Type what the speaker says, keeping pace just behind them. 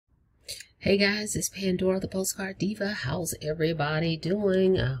Hey guys, it's Pandora, the Postcard Diva. How's everybody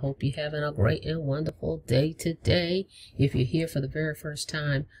doing? I hope you're having a great and wonderful day today. If you're here for the very first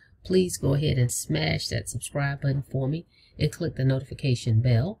time, please go ahead and smash that subscribe button for me and click the notification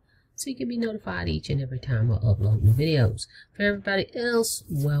bell so you can be notified each and every time I upload new videos. For everybody else,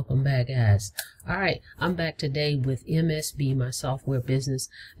 welcome back, guys. Alright, I'm back today with MSB, my software business.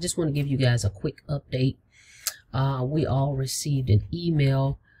 I just want to give you guys a quick update. We all received an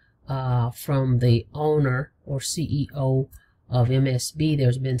email from the owner or CEO of MSB.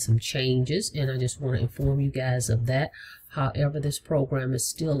 There's been some changes, and I just want to inform you guys of that. However, this program is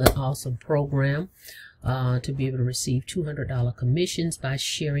still an awesome program to be able to receive $200 commissions by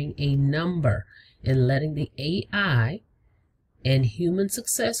sharing a number and letting the AI and human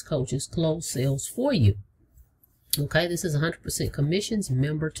success coaches close sales for you. Okay, this is 100% commissions,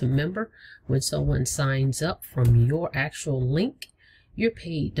 member to member. When someone signs up from your actual link, you're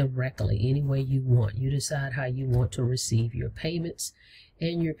paid directly any way you want. You decide how you want to receive your payments,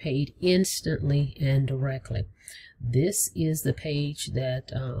 and you're paid instantly and directly. This is the page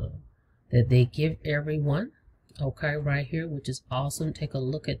that that they give everyone. Okay, right here, which is awesome. Take a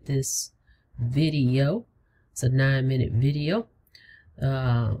look at this video. It's a 9-minute video.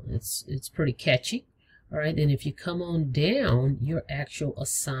 It's pretty catchy. All right, then if you come on down, your actual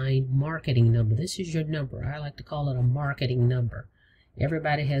assigned marketing number. This is your number. I like to call it a marketing number.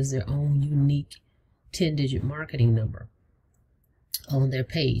 Everybody has their own unique 10-digit marketing number on their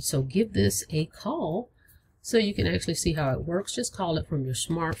page. So give this a call so you can actually see how it works. Just call it from your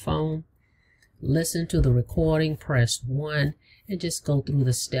smartphone. Listen to the recording, press 1, and just go through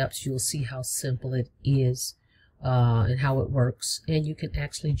the steps. You'll see how simple it is and how it works. And you can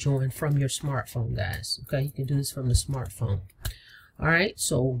actually join from your smartphone, guys. Okay, you can do this from the smartphone. All right,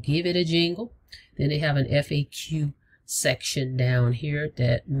 so give it a jingle. Then they have an FAQ section down here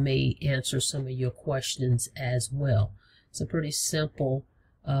that may answer some of your questions as well. It's a pretty simple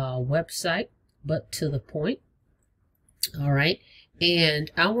website, but to the point. All right,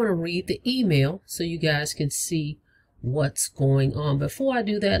 and I want to read the email so you guys can see what's going on. Before I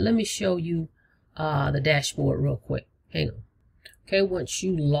do that, let me show you the dashboard real quick. Hang on. Okay, once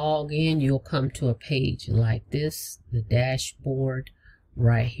you log in, you'll come to a page like this, the dashboard.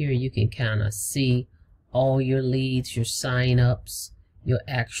 Right here, you can kind of see all your leads, your sign-ups, your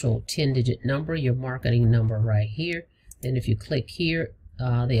actual 10-digit number, your marketing number right here. And if you click here,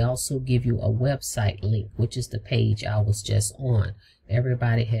 they also give you a website link, which is the page I was just on.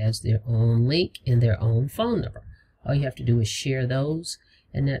 Everybody has their own link and their own phone number. All you have to do is share those,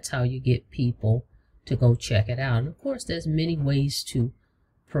 and that's how you get people to go check it out. And of course, there's many ways to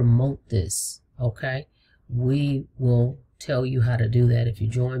promote this. Okay, we will tell you how to do that. If you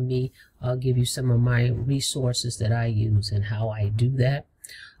join me, I'll give you some of my resources that I use and how I do that.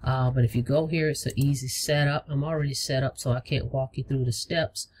 But if you go here, it's an easy setup. I'm already set up, so I can't walk you through the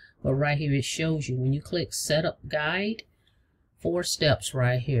steps. But right here, it shows you when you click Setup Guide, 4 steps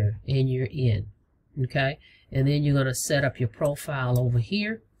right here, and you're in. Okay, and then you're going to set up your profile over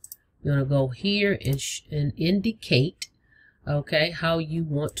here. You're going to go here and indicate, okay, how you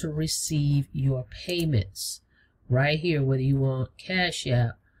want to receive your payments. Right here, whether you want Cash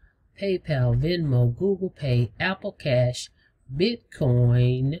App, PayPal, Venmo, Google Pay, Apple Cash,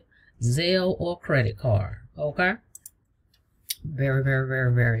 Bitcoin, Zelle, or credit card. Okay? Very, very,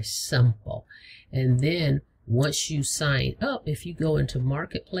 very, very simple. And then once you sign up, if you go into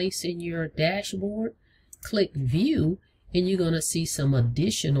Marketplace in your dashboard, click View, and you're going to see some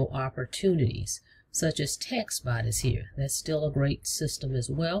additional opportunities, such as TextBot is here. That's still a great system as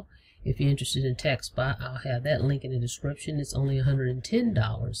well. If you're interested in TextBot, I'll have that link in the description. It's only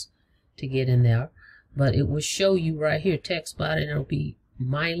 $110 to get in there. But it will show you right here, TextBot, and it'll be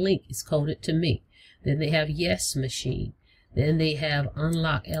my link is coded to me. Then they have Yes Machine. Then they have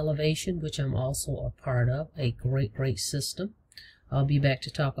Unlock Elevation, which I'm also a part of. A great, great system. I'll be back to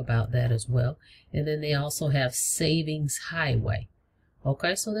talk about that as well. And then they also have Savings Highway.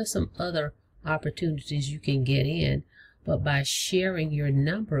 Okay, so there's some other opportunities you can get in. But by sharing your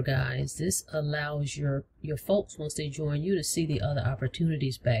number, guys, this allows your folks, once they join you, to see the other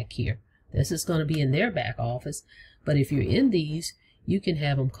opportunities back here. This is going to be in their back office. But if you're in these, you can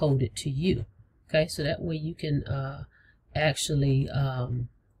have them coded to you. Okay, so that way you can actually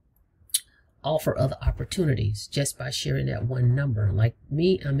offer other opportunities just by sharing that one number. Like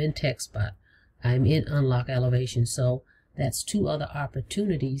me, I'm in TextBot. I'm in Unlock Elevation. So that's 2 other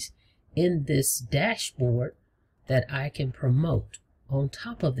opportunities in this dashboard that I can promote on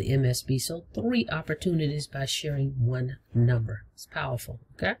top of the MSB. So 3 opportunities by sharing one number. It's powerful,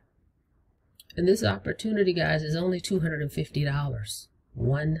 okay? And this opportunity, guys, is only $250.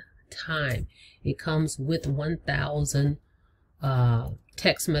 One time. It comes with 1,000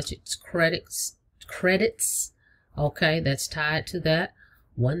 text message credits. Okay, that's tied to that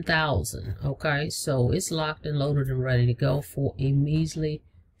 1,000. Okay, so it's locked and loaded and ready to go for a measly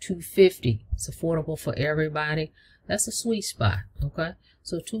 $250. It's affordable for everybody. That's a sweet spot. Okay,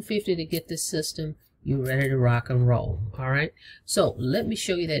 so $250 to get this system. You're ready to rock and roll. All right, so let me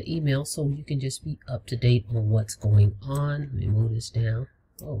show you that email so you can just be up to date on what's going on. Let me move this down.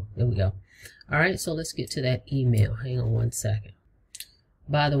 Oh, there we go. All right, so let's get to that email. Hang on one second.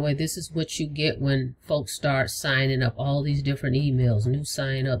 By the way, this is what you get when folks start signing up all these different emails. New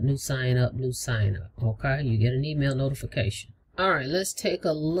sign up, new sign up, new sign up. Okay, you get an email notification. All right, let's take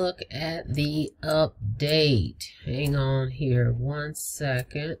a look at the update. Hang on here one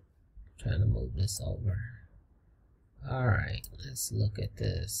second. I'm trying to move this over. All right, let's look at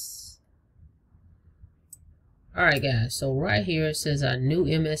this. All right, guys, so right here it says our new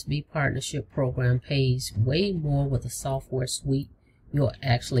MSB partnership program pays way more with a software suite you'll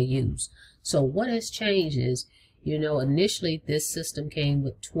actually use. So what has changed is, you know, initially this system came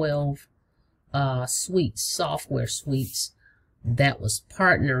with 12 suites, software suites that was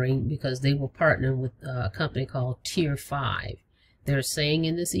partnering because they were partnering with a company called Tier 5. They're saying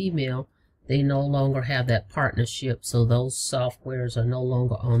in this email they no longer have that partnership, so those softwares are no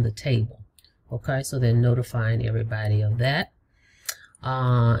longer on the table. Okay, so they're notifying everybody of that.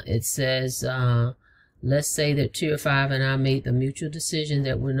 It says, let's say that Tier 5 and I made the mutual decision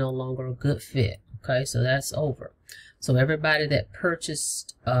that we're no longer a good fit. Okay, so that's over. So everybody that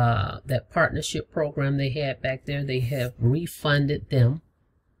purchased that partnership program they had back there, they have refunded them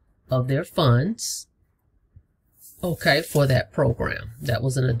of their funds, okay, for that program. That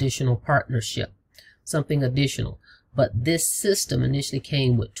was an additional partnership, something additional. But this system initially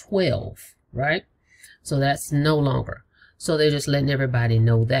came with 12, right? So that's no longer. So they're just letting everybody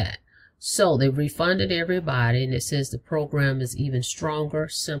know that. So they refunded everybody, and it says the program is even stronger,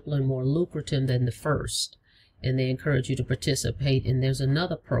 simpler, and more lucrative than the first. And they encourage you to participate. And there's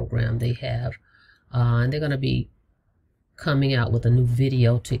another program they have, and they're going to be coming out with a new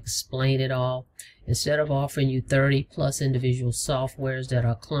video to explain it all. Instead of offering you 30 plus individual softwares that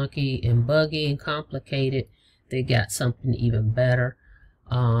are clunky and buggy and complicated, they got something even better.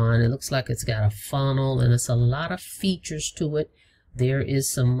 And it looks like it's got a funnel, and it's a lot of features to it. There is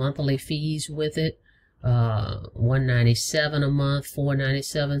some monthly fees with it, $197 a month,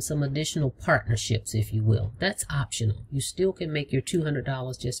 $497, some additional partnerships, if you will. That's optional. You still can make your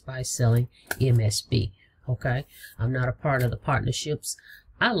 $200 just by selling MSB. Okay, I'm not a part of the partnerships.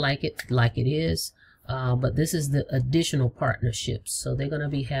 I like it like it is, but this is the additional partnerships. So they're going to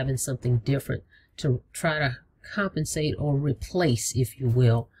be having something different to try to compensate or replace, if you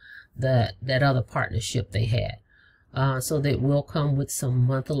will, that other partnership they had. So that will come with some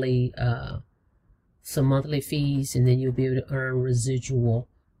monthly fees, and then you'll be able to earn residual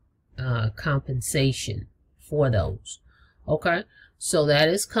compensation for those. Okay, so that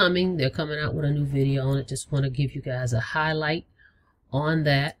is coming. They're coming out with a new video on it. Just want to give you guys a highlight on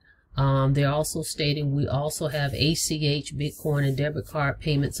that. They're also stating we also have ACH, Bitcoin, and debit card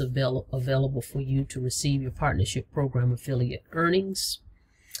payments available for you to receive your partnership program affiliate earnings.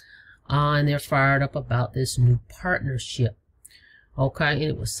 And they're fired up about this new partnership. Okay, and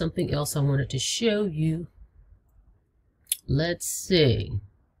it was something else I wanted to show you. Let's see.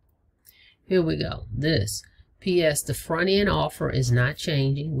 Here we go. This. P.S. The front end offer is not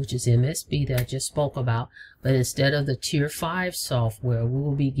changing, which is MSB that I just spoke about. But instead of the Tier 5 software, we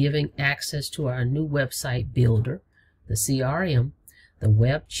will be giving access to our new website builder, the CRM, the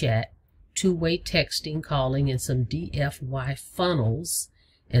web chat, two-way texting, calling, and some DFY funnels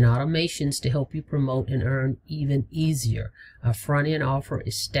and automations to help you promote and earn even easier. Our front-end offer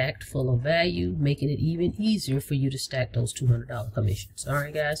is stacked full of value, making it even easier for you to stack those $200 commissions. All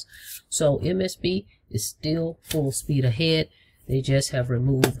right, guys. So MSB is still full speed ahead. They just have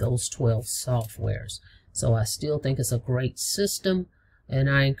removed those 12 softwares. So I still think it's a great system, and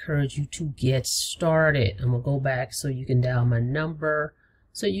I encourage you to get started. I'm going to go back so you can dial my number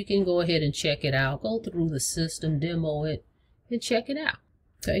so you can go ahead and check it out. Go through the system, demo it, and check it out.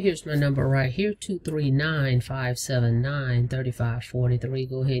 Okay, here's my number right here, 239-579-3543.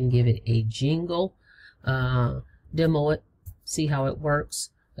 Go ahead and give it a jingle. Demo it, see how it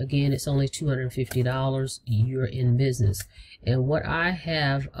works. Again, it's only $250. You're in business. And what I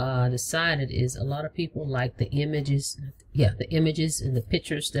have decided is a lot of people like the images. Yeah, the images and the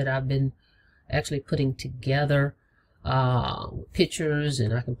pictures that I've been actually putting together. Pictures,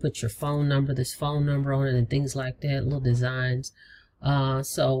 and I can put your phone number, this phone number on it, and things like that, little designs.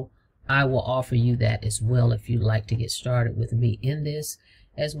 So I will offer you that as well if you'd like to get started with me in this.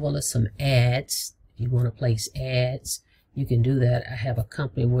 as well as some ads. If you want to place ads, you can do that. I have a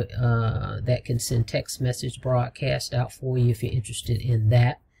company with, that can send text message broadcast out for you if you're interested in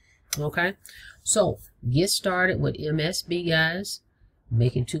that. Okay, so get started with MSB, guys.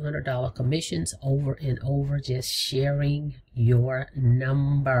 Making $200 commissions over and over, just sharing your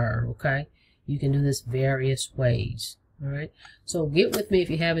number. Okay, you can do this various ways. All right, so get with me if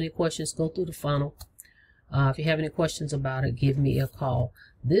you have any questions. Go through the funnel. If you have any questions about it, give me a call.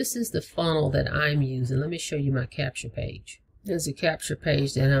 This is the funnel that I'm using. Let me show you my capture page. There's a capture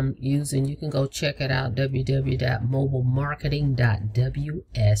page that I'm using. You can go check it out,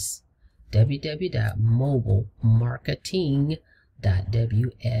 www.mobilemarketing.ws,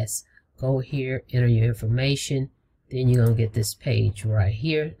 www.mobilemarketing.ws. Go here, enter your information. Then you're going to get this page right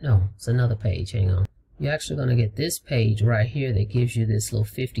here. No, it's another page. Hang on. You're actually going to get this page right here that gives you this little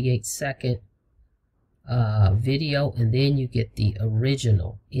 58-second video, and then you get the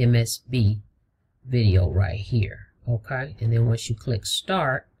original MSB video right here. Okay, and then once you click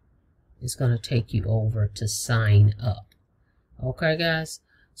start, it's going to take you over to sign up. Okay, guys,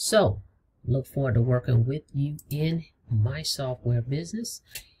 so look forward to working with you in my software business.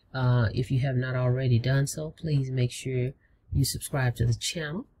 If you have not already done so, please make sure you subscribe to the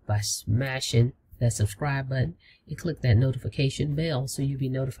channel by smashing that subscribe button and click that notification bell so you'll be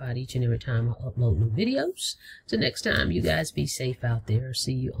notified each and every time I upload new videos. So next time, you guys be safe out there.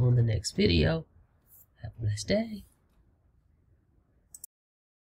 See you on the next video. Have a blessed day.